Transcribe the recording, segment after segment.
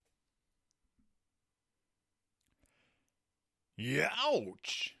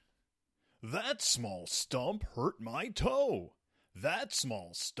Ouch! That small stump hurt my toe. That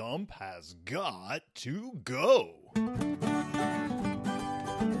small stump has got to go.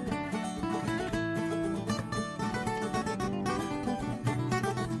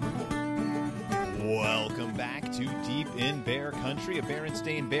 Welcome back to Deep in Bear Country, a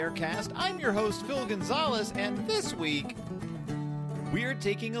Berenstain Bearcast. I'm your host, Phil Gonzalez, and this week we're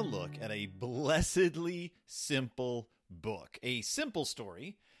taking a look at a blessedly simple book. A simple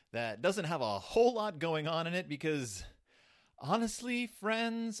story that doesn't have a whole lot going on in it because, honestly,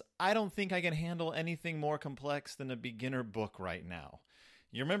 friends, I don't think I can handle anything more complex than a beginner book right now.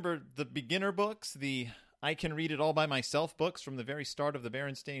 You remember the beginner books, the I can read it all by myself books from the very start of the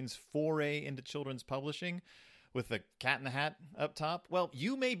Berenstain's foray into children's publishing with the Cat in the Hat up top? Well,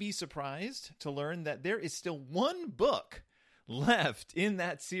 you may be surprised to learn that there is still one book left in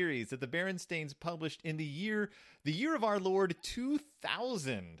that series that the Berenstains published in the year of our Lord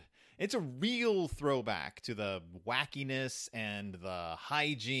 2000. It's a real throwback to the wackiness and the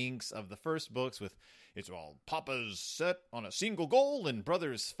hijinks of the first books with it's all Papa's set on a single goal and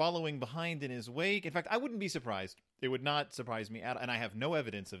brothers following behind in his wake. In fact, I wouldn't be surprised. It would not surprise me, and I have no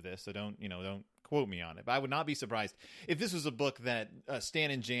evidence of this, so don't quote me on it. But I would not be surprised if this was a book that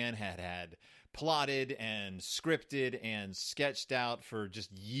Stan and Jan had plotted and scripted and sketched out for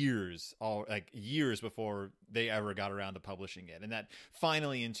just years before they ever got around to publishing it. And that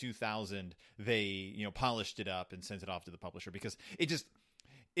finally in 2000, they, polished it up and sent it off to the publisher because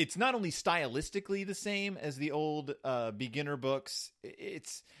it's not only stylistically the same as the old beginner books.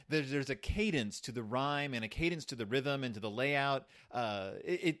 There's a cadence to the rhyme and a cadence to the rhythm and to the layout.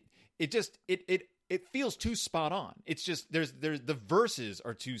 It feels too spot on. It's just there's the verses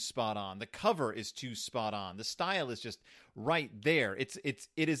are too spot on. The cover is too spot on. The style is just right there. It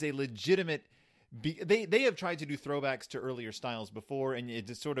is a legitimate. They have tried to do throwbacks to earlier styles before, and it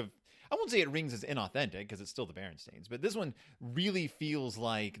just sort of. I won't say it rings as inauthentic because it's still the Berenstains, but this one really feels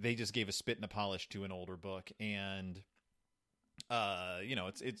like they just gave a spit and a polish to an older book, and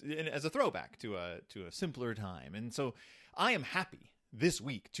it's as a throwback to a simpler time. And so I am happy this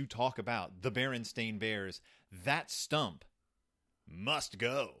week to talk about the Berenstain Bears. That Stump Must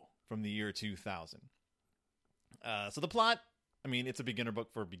Go from the year 2000. So the plot, it's a beginner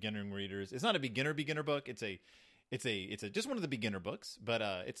book for beginning readers. It's not a beginner book. It's just one of the beginner books, but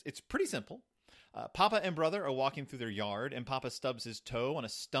it's pretty simple. Papa and brother are walking through their yard, and Papa stubs his toe on a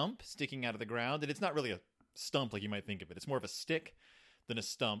stump sticking out of the ground. And it's not really a stump like you might think of it. It's more of a stick than a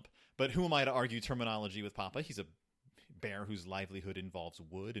stump. But who am I to argue terminology with Papa? He's a bear whose livelihood involves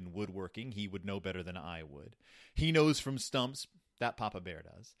wood and woodworking. He would know better than I would. He knows from stumps. That Papa Bear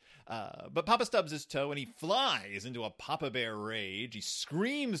does. But Papa stubs his toe and he flies into a Papa Bear rage. He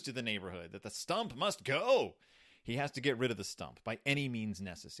screams to the neighborhood that the stump must go. He has to get rid of the stump by any means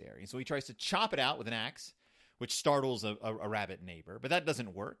necessary. So he tries to chop it out with an axe, which startles a rabbit neighbor. But that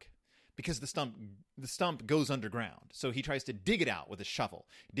doesn't work because the stump goes underground. So he tries to dig it out with a shovel.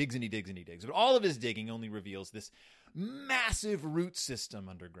 He digs and he digs and he digs. But all of his digging only reveals this massive root system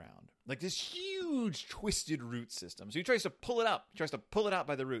underground. Like this huge twisted root system. So he tries to pull it up. He tries to pull it out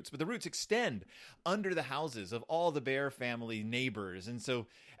by the roots. But the roots extend under the houses of all the bear family neighbors. And so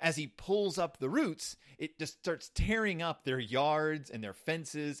as he pulls up the roots, it just starts tearing up their yards and their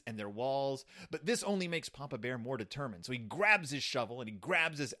fences and their walls. But this only makes Papa Bear more determined. So he grabs his shovel and he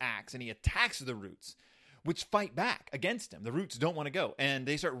grabs his axe and he attacks the roots, which fight back against him. The roots don't want to go, and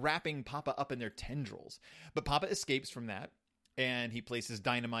they start wrapping Papa up in their tendrils. But Papa escapes from that, and he places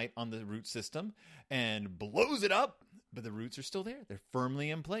dynamite on the root system and blows it up, but the roots are still there. They're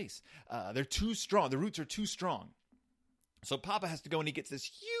firmly in place. They're too strong. The roots are too strong. So Papa has to go, and he gets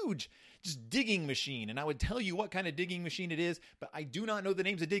this huge just digging machine. And I would tell you what kind of digging machine it is, but I do not know the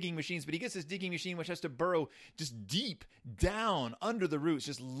names of digging machines. But he gets this digging machine which has to burrow just deep down under the roots,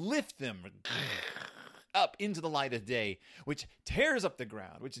 just lift them up into the light of day, which tears up the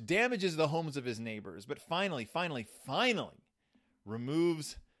ground, which damages the homes of his neighbors, but finally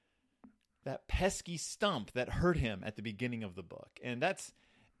removes that pesky stump that hurt him at the beginning of the book. And that's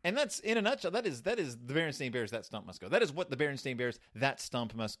in a nutshell, that is the Berenstain Bears, That Stump Must Go. That is what the Berenstain Bears, That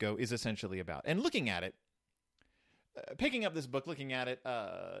Stump Must Go is essentially about. And looking at it, picking up this book, looking at it,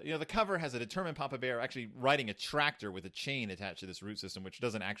 the cover has a determined Papa Bear actually riding a tractor with a chain attached to this root system, which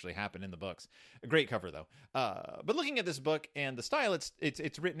doesn't actually happen in the books. A great cover though. But looking at this book and the style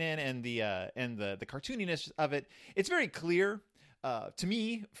it's written in and the cartooniness of it, it's very clear to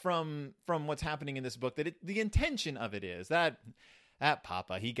me from what's happening in this book that the intention of it is that at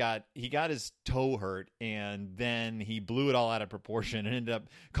Papa. He got his toe hurt, and then he blew it all out of proportion and ended up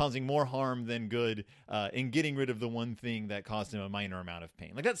causing more harm than good in getting rid of the one thing that caused him a minor amount of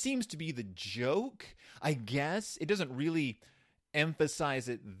pain. Like, that seems to be the joke, I guess. It doesn't really emphasize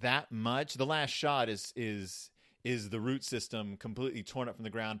it that much. The last shot is the root system completely torn up from the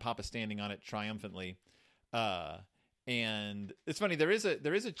ground, Papa standing on it triumphantly. And it's funny, there is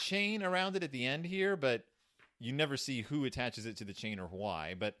a chain around it at the end here, but you never see who attaches it to the chain or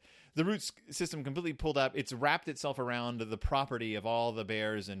why. But the root system completely pulled up. It's wrapped itself around the property of all the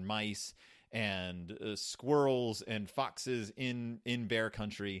bears and mice and squirrels and foxes in bear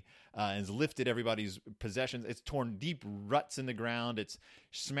country, and has lifted everybody's possessions. It's torn deep ruts in the ground. It's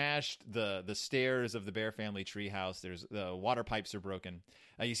smashed the stairs of the bear family treehouse. There's the water pipes are broken.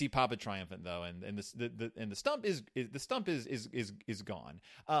 You see Papa triumphant though, and the stump is gone.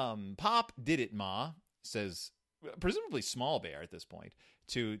 Pop did it, Ma, says presumably Small Bear at this point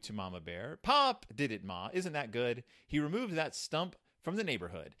to Mama Bear. Pop did it, Ma. Isn't that good? He removed that stump from the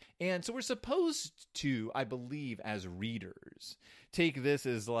neighborhood. And so we're supposed to, I believe, as readers, take this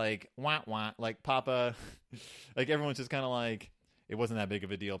as like, wah, wah, like Papa, like everyone's just kind of like, it wasn't that big of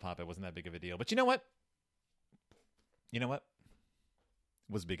a deal, Papa. It wasn't that big of a deal. But you know what? You know what?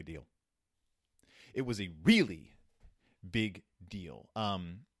 It was a big deal. It was a really big deal.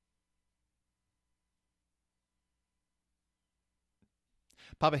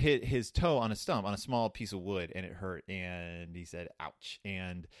 Papa hit his toe on a stump, on a small piece of wood, and it hurt, and he said, ouch.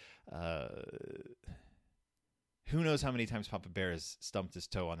 And who knows how many times Papa Bear has stumped his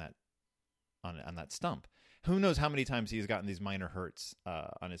toe on that stump. Who knows how many times he has gotten these minor hurts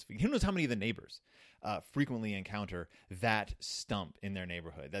on his feet. Who knows how many of the neighbors frequently encounter that stump in their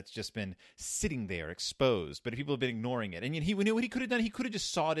neighborhood that's just been sitting there exposed, but people have been ignoring it. And yet he knew what he could have done. He could have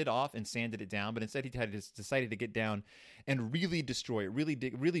just sawed it off and sanded it down, but instead he had decided to get down and really destroy it, really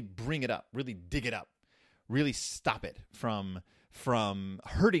bring it up, really dig it up, really stop it from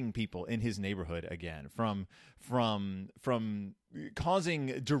hurting people in his neighborhood again, from causing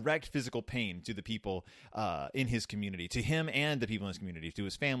direct physical pain to the people in his community, to him and the people in his community, to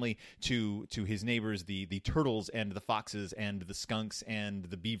his family, to his neighbors, the turtles and the foxes and the skunks and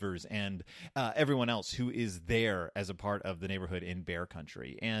the beavers and everyone else who is there as a part of the neighborhood in bear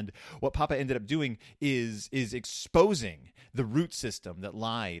country. And what Papa ended up doing is exposing the root system that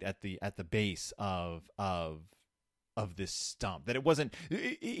lied at the base of this stump.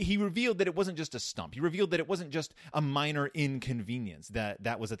 He revealed that it wasn't just a stump. He revealed that it wasn't just a minor inconvenience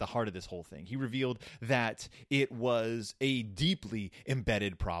that was at the heart of this whole thing. He revealed that it was a deeply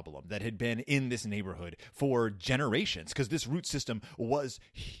embedded problem that had been in this neighborhood for generations, because this root system was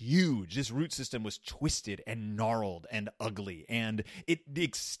huge. This root system was twisted and gnarled and ugly, and it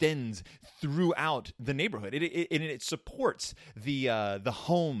extends throughout the neighborhood. It supports the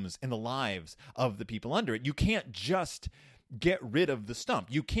homes and the lives of the people under it. You can't just get rid of the stump.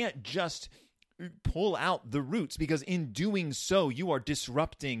 You can't just pull out the roots, because in doing so, you are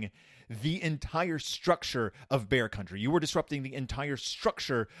disrupting the entire structure of bear country. You were disrupting the entire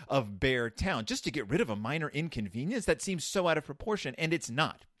structure of Bear Town just to get rid of a minor inconvenience that seems so out of proportion, and it's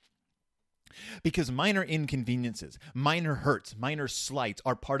not. Because minor inconveniences, minor hurts, minor slights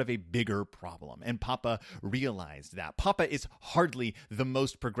are part of a bigger problem. And Papa realized that. Papa is hardly the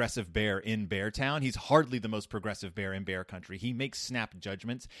most progressive bear in Bear Town. He's hardly the most progressive bear in bear country. He makes snap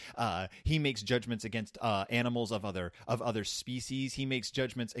judgments. He makes judgments against animals of other species. He makes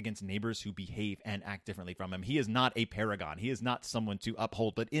judgments against neighbors who behave and act differently from him. He is not a paragon. He is not someone to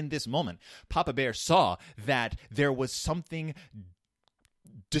uphold. But in this moment, Papa Bear saw that there was something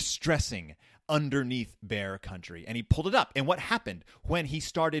distressing underneath bear country, and he pulled it up. And what happened when he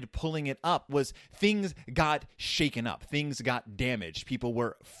started pulling it up was things got shaken up, things got damaged, people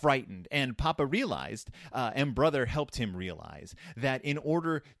were frightened, and Papa realized, and Brother helped him realize, that in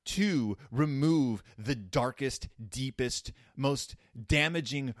order to remove the darkest, deepest, most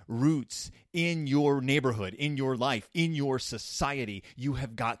damaging roots in your neighborhood, in your life, in your society, you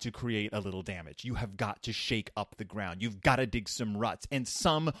have got to create a little damage. You have got to shake up the ground. You've got to dig some ruts, and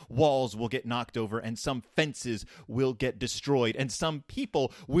some walls will get knocked over, and some fences will get destroyed, and some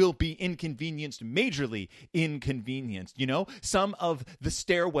people will be inconvenienced, majorly inconvenienced. You know, some of the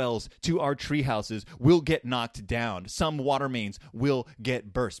stairwells to our tree houses will get knocked down. Some water mains will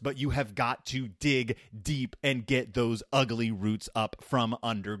get burst, but you have got to dig deep and get those ugly roots up from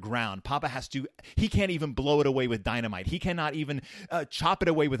underground. Papa he can't even blow it away with dynamite. He cannot even chop it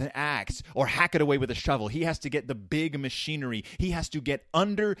away with an axe or hack it away with a shovel. He has to get the big machinery. He has to get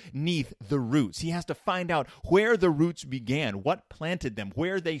underneath the roots. He has to find out where the roots began, what planted them,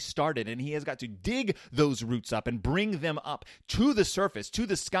 where they started, and he has got to dig those roots up and bring them up to the surface, to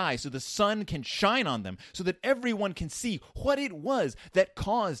the sky, so the sun can shine on them, so that everyone can see what it was that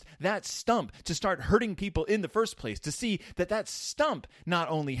caused that stump to start hurting people in the first place, to see that that stump not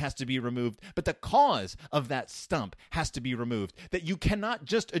only has to be removed, but the cause of that stump has to be removed, that you cannot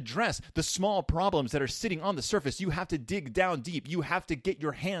just address the small problems that are sitting on the surface. You have to dig down deep. You have to get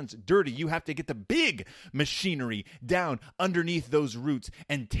your hands dirty. You have to get the big machinery down underneath those roots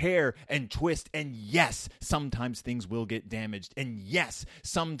and tear and twist. And yes, sometimes things will get damaged. And yes,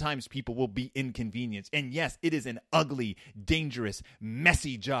 sometimes people will be inconvenienced. And yes, it is an ugly, dangerous,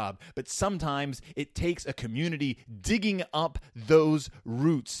 messy job. But sometimes it takes a community digging up those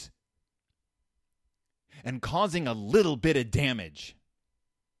roots and causing a little bit of damage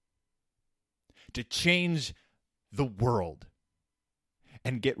to change the world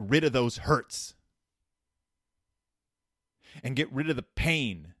and get rid of those hurts and get rid of the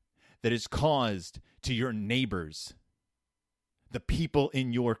pain that is caused to your neighbors, the people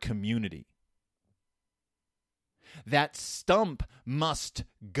in your community. That stump must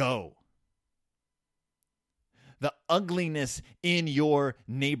go. The ugliness in your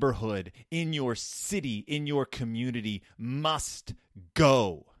neighborhood, in your city, in your community must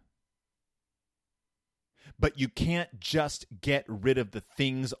go. But you can't just get rid of the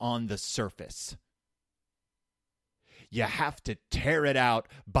things on the surface. You have to tear it out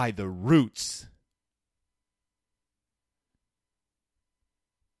by the roots.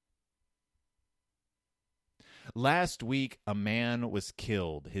 Last week, a man was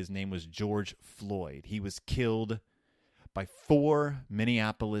killed. His name was George Floyd. He was killed by 4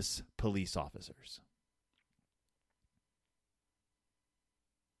 Minneapolis police officers.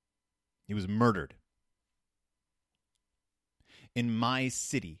 He was murdered in my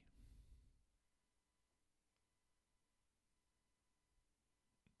city.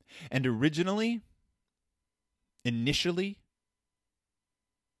 And initially,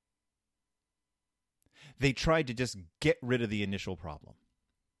 they tried to just get rid of the initial problem.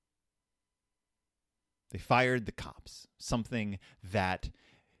 They fired the cops, something that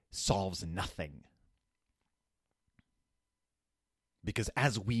solves nothing. Because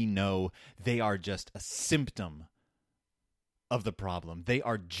as we know, they are just a symptom of the problem. They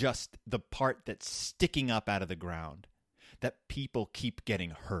are just the part that's sticking up out of the ground that people keep getting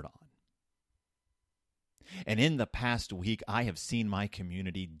hurt on. And in the past week, I have seen my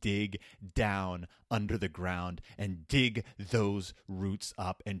community dig down under the ground and dig those roots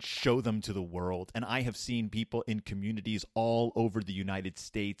up and show them to the world. And I have seen people in communities all over the United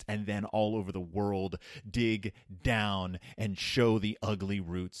States and then all over the world dig down and show the ugly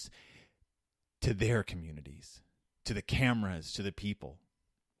roots to their communities, to the cameras, to the people.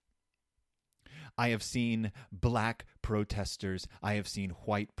 I have seen black protesters. I have seen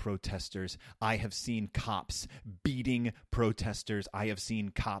white protesters. I have seen cops beating protesters. I have seen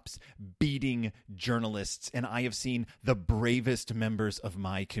cops beating journalists. And I have seen the bravest members of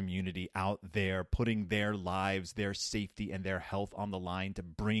my community out there putting their lives, their safety, and their health on the line to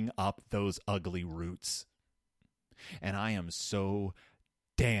bring up those ugly roots. And I am so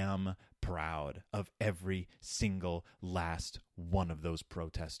damn proud of every single last one of those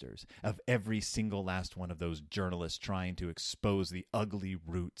protesters, of every single last one of those journalists trying to expose the ugly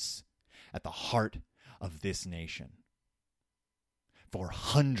roots at the heart of this nation. For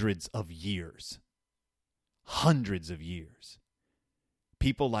hundreds of years,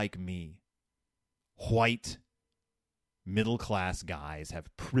 people like me, white, middle-class guys, have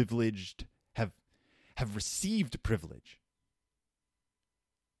received privilege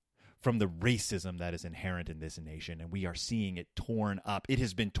from the racism that is inherent in this nation, and we are seeing it torn up. It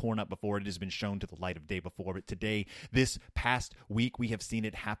has been torn up before. It has been shown to the light of day before, but today, this past week, we have seen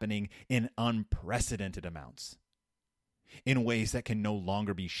it happening in unprecedented amounts, in ways that can no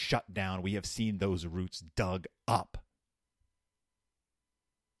longer be shut down. We have seen those roots dug up.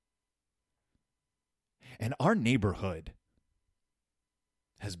 And our neighborhood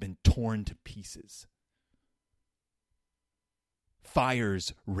has been torn to pieces.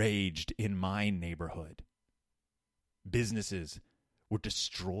 Fires raged in my neighborhood. Businesses were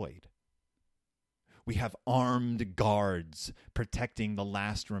destroyed. We have armed guards protecting the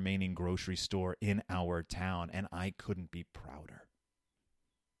last remaining grocery store in our town, and I couldn't be prouder.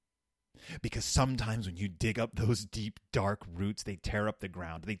 Because sometimes when you dig up those deep, dark roots, they tear up the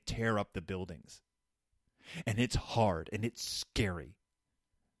ground, they tear up the buildings. And it's hard, and it's scary.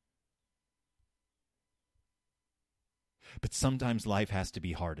 But sometimes life has to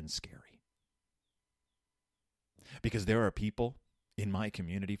be hard and scary. Because there are people in my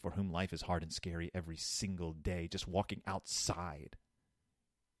community for whom life is hard and scary every single day. Just walking outside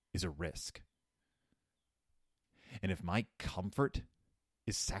is a risk. And if my comfort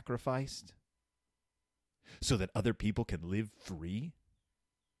is sacrificed so that other people can live free,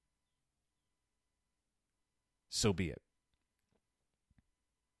 so be it.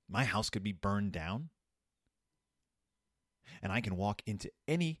 My house could be burned down, and I can walk into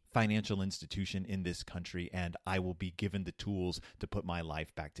any financial institution in this country and I will be given the tools to put my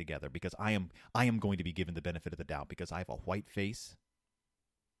life back together, because I am going to be given the benefit of the doubt, because I have a white face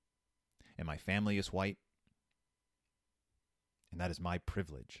and my family is white, and that is my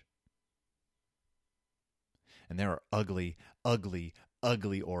privilege. And there are ugly, ugly,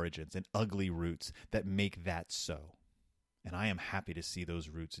 ugly origins and ugly roots that make that so. And I am happy to see those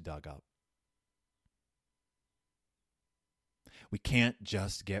roots dug up. We can't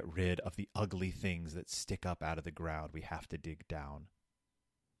just get rid of the ugly things that stick up out of the ground. We have to dig down.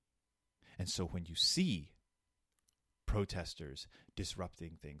 And so when you see protesters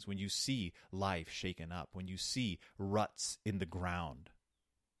disrupting things, when you see life shaken up, when you see ruts in the ground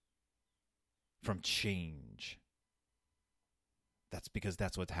from change, that's because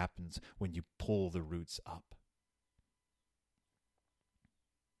that's what happens when you pull the roots up.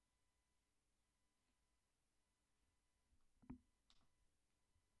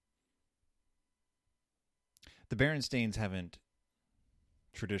 The Berenstains haven't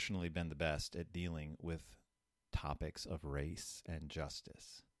traditionally been the best at dealing with topics of race and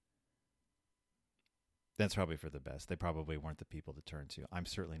justice. That's probably for the best. They probably weren't the people to turn to. I'm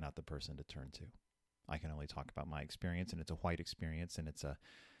certainly not the person to turn to. I can only talk about my experience, and it's a white experience, and it's a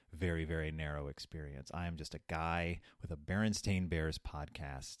very, very narrow experience. I am just a guy with a Berenstain Bears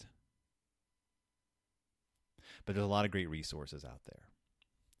podcast. But there's a lot of great resources out there.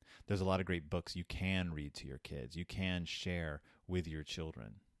 There's a lot of great books you can read to your kids, you can share with your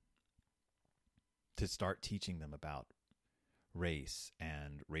children to start teaching them about race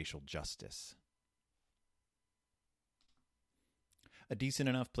and racial justice. A decent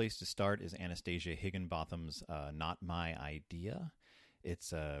enough place to start is Anastasia Higginbotham's Not My Idea.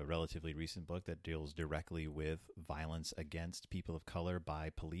 It's a relatively recent book that deals directly with violence against people of color by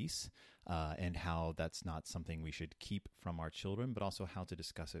police, and how that's not something we should keep from our children, but also how to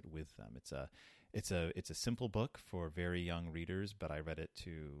discuss it with them. It's a simple book for very young readers, but I read it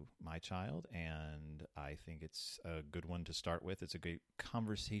to my child, and I think it's a good one to start with. It's a great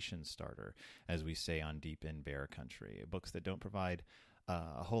conversation starter, as we say on Deep in Bear Country. Books that don't provide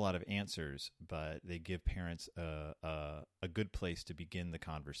a whole lot of answers, but they give parents a good place to begin the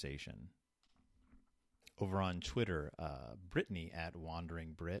conversation. Over on Twitter, Brittany at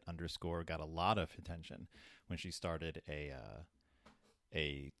 @WanderingBrit_ got a lot of attention when she started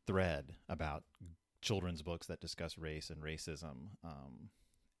a thread about children's books that discuss race and racism,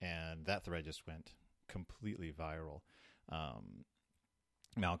 and that thread just went completely viral.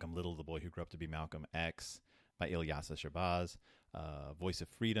 Malcolm Little, the Boy Who Grew Up to Be Malcolm X, by Ilyasa Shabazz, Voice of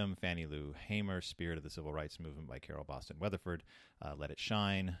Freedom, Fannie Lou Hamer, Spirit of the Civil Rights Movement by Carol Boston Weatherford, Let It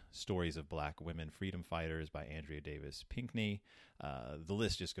Shine, Stories of Black Women Freedom Fighters by Andrea Davis Pinkney. The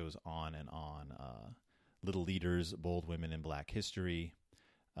list just goes on and on. Little Leaders, Bold Women in Black History,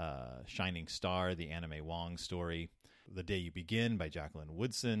 Shining Star, the Anna May Wong story, The Day You Begin by Jacqueline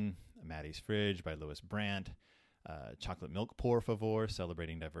Woodson, Maddie's Fridge by Louis Brandt, Chocolate Milk Por Favor,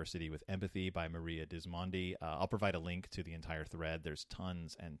 Celebrating Diversity with Empathy by Maria Dismondi. I'll provide a link to the entire thread. There's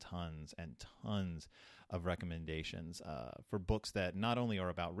tons and tons and tons of recommendations for books that not only are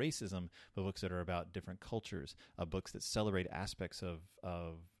about racism, but books that are about different cultures, books that celebrate aspects of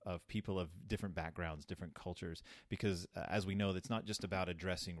people of different backgrounds, different cultures. Because as we know, it's not just about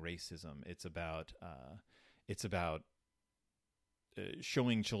addressing racism. It's about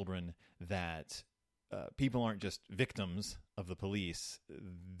showing children that people aren't just victims of the police.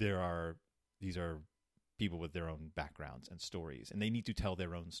 These are people with their own backgrounds and stories, and they need to tell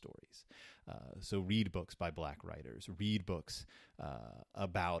their own stories. So read books by Black writers. Read books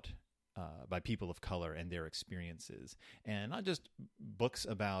by people of color and their experiences, and not just books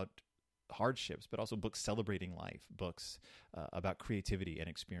about hardships, but also books celebrating life, books about creativity and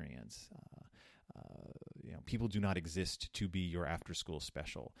experience. People do not exist to be your after-school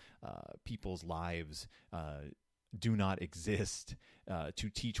special. People's lives do not exist to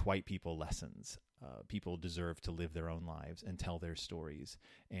teach white people lessons. People deserve to live their own lives and tell their stories.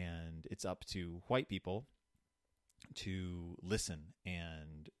 And it's up to white people to listen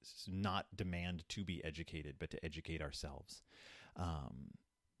and not demand to be educated, but to educate ourselves.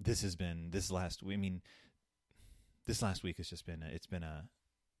 This last week has just been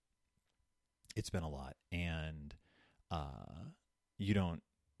it's been a lot. And you don't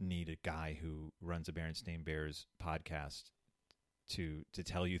need a guy who runs a Berenstain Bears podcast to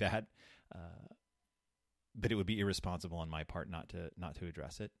tell you that. But it would be irresponsible on my part not to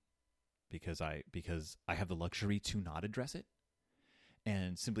address it, because I have the luxury to not address it.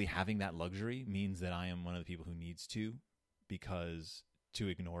 And simply having that luxury means that I am one of the people who needs to, because to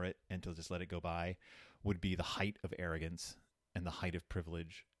ignore it and to just let it go by would be the height of arrogance and the height of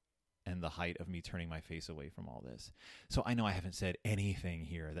privilege and the height of me turning my face away from all this. So I know I haven't said anything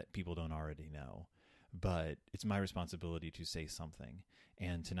here that people don't already know, but it's my responsibility to say something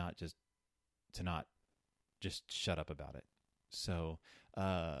and to not just shut up about it. So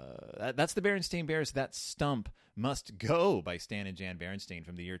that's the Berenstain Bears. That Stump Must Go by Stan and Jan Berenstain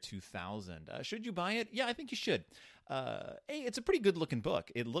from the year 2000. Should you buy it? Yeah, I think you should. Hey, it's a pretty good looking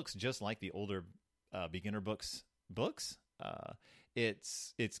book. It looks just like the older beginner books.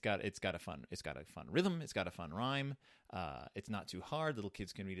 It's got a fun rhythm. It's got a fun rhyme. It's not too hard. Little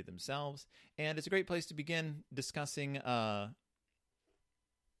kids can read it themselves, and it's a great place to begin discussing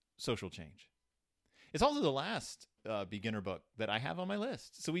social change. It's also the last beginner book that I have on my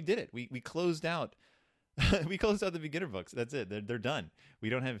list. So we did it. We closed out. We closed out the beginner books. That's it. They're done. We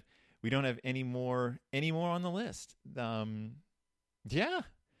don't have any more on the list. Yeah.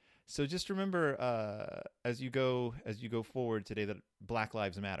 So just remember, as you go forward today, that Black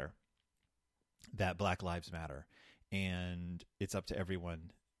Lives Matter. That Black Lives Matter, and it's up to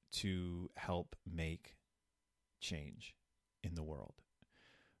everyone to help make change in the world.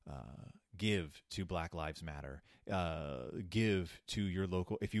 Give to Black Lives Matter. Give to your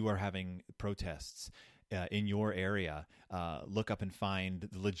local. If you are having protests in your area, look up and find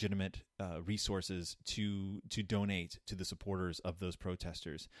the legitimate resources to donate to the supporters of those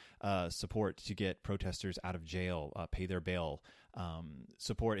protesters. Support to get protesters out of jail, pay their bail.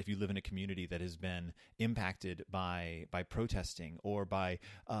 Support if you live in a community that has been impacted by protesting or by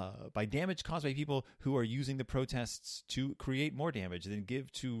damage caused by people who are using the protests to create more damage. Then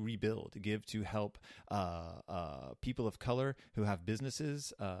give to rebuild. Give to help people of color who have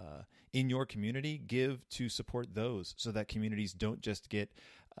businesses in your community. Give to support those so that communities don't just get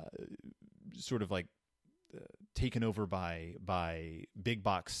sort of like taken over by big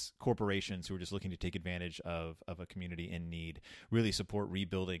box corporations who are just looking to take advantage of a community in need. Really support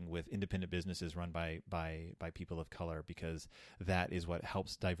rebuilding with independent businesses run by people of color, because that is what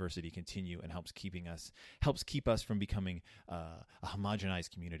helps diversity continue and helps keep us from becoming a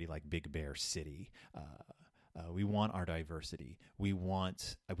homogenized community like Big Bear City. We want our diversity. We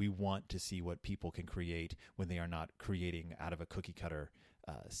want to see what people can create when they are not creating out of a cookie cutter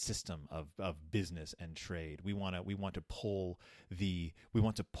system of business and trade. We want to pull the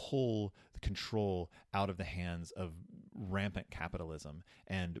control out of the hands of rampant capitalism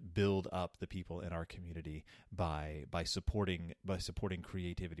and build up the people in our community by supporting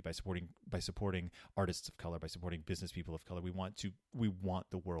creativity, by supporting artists of color, by supporting business people of color. We want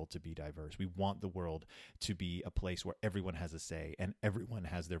the world to be diverse. We want the world to be a place where everyone has a say and everyone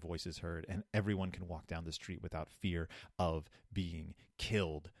has their voices heard and everyone can walk down the street without fear of being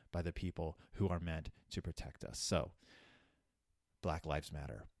killed by the people who are meant to protect us. So, Black Lives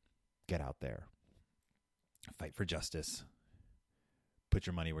Matter. Get out there. Fight for justice. Put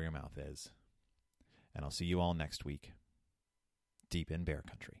your money where your mouth is. And I'll see you all next week, deep in bear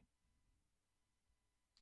country.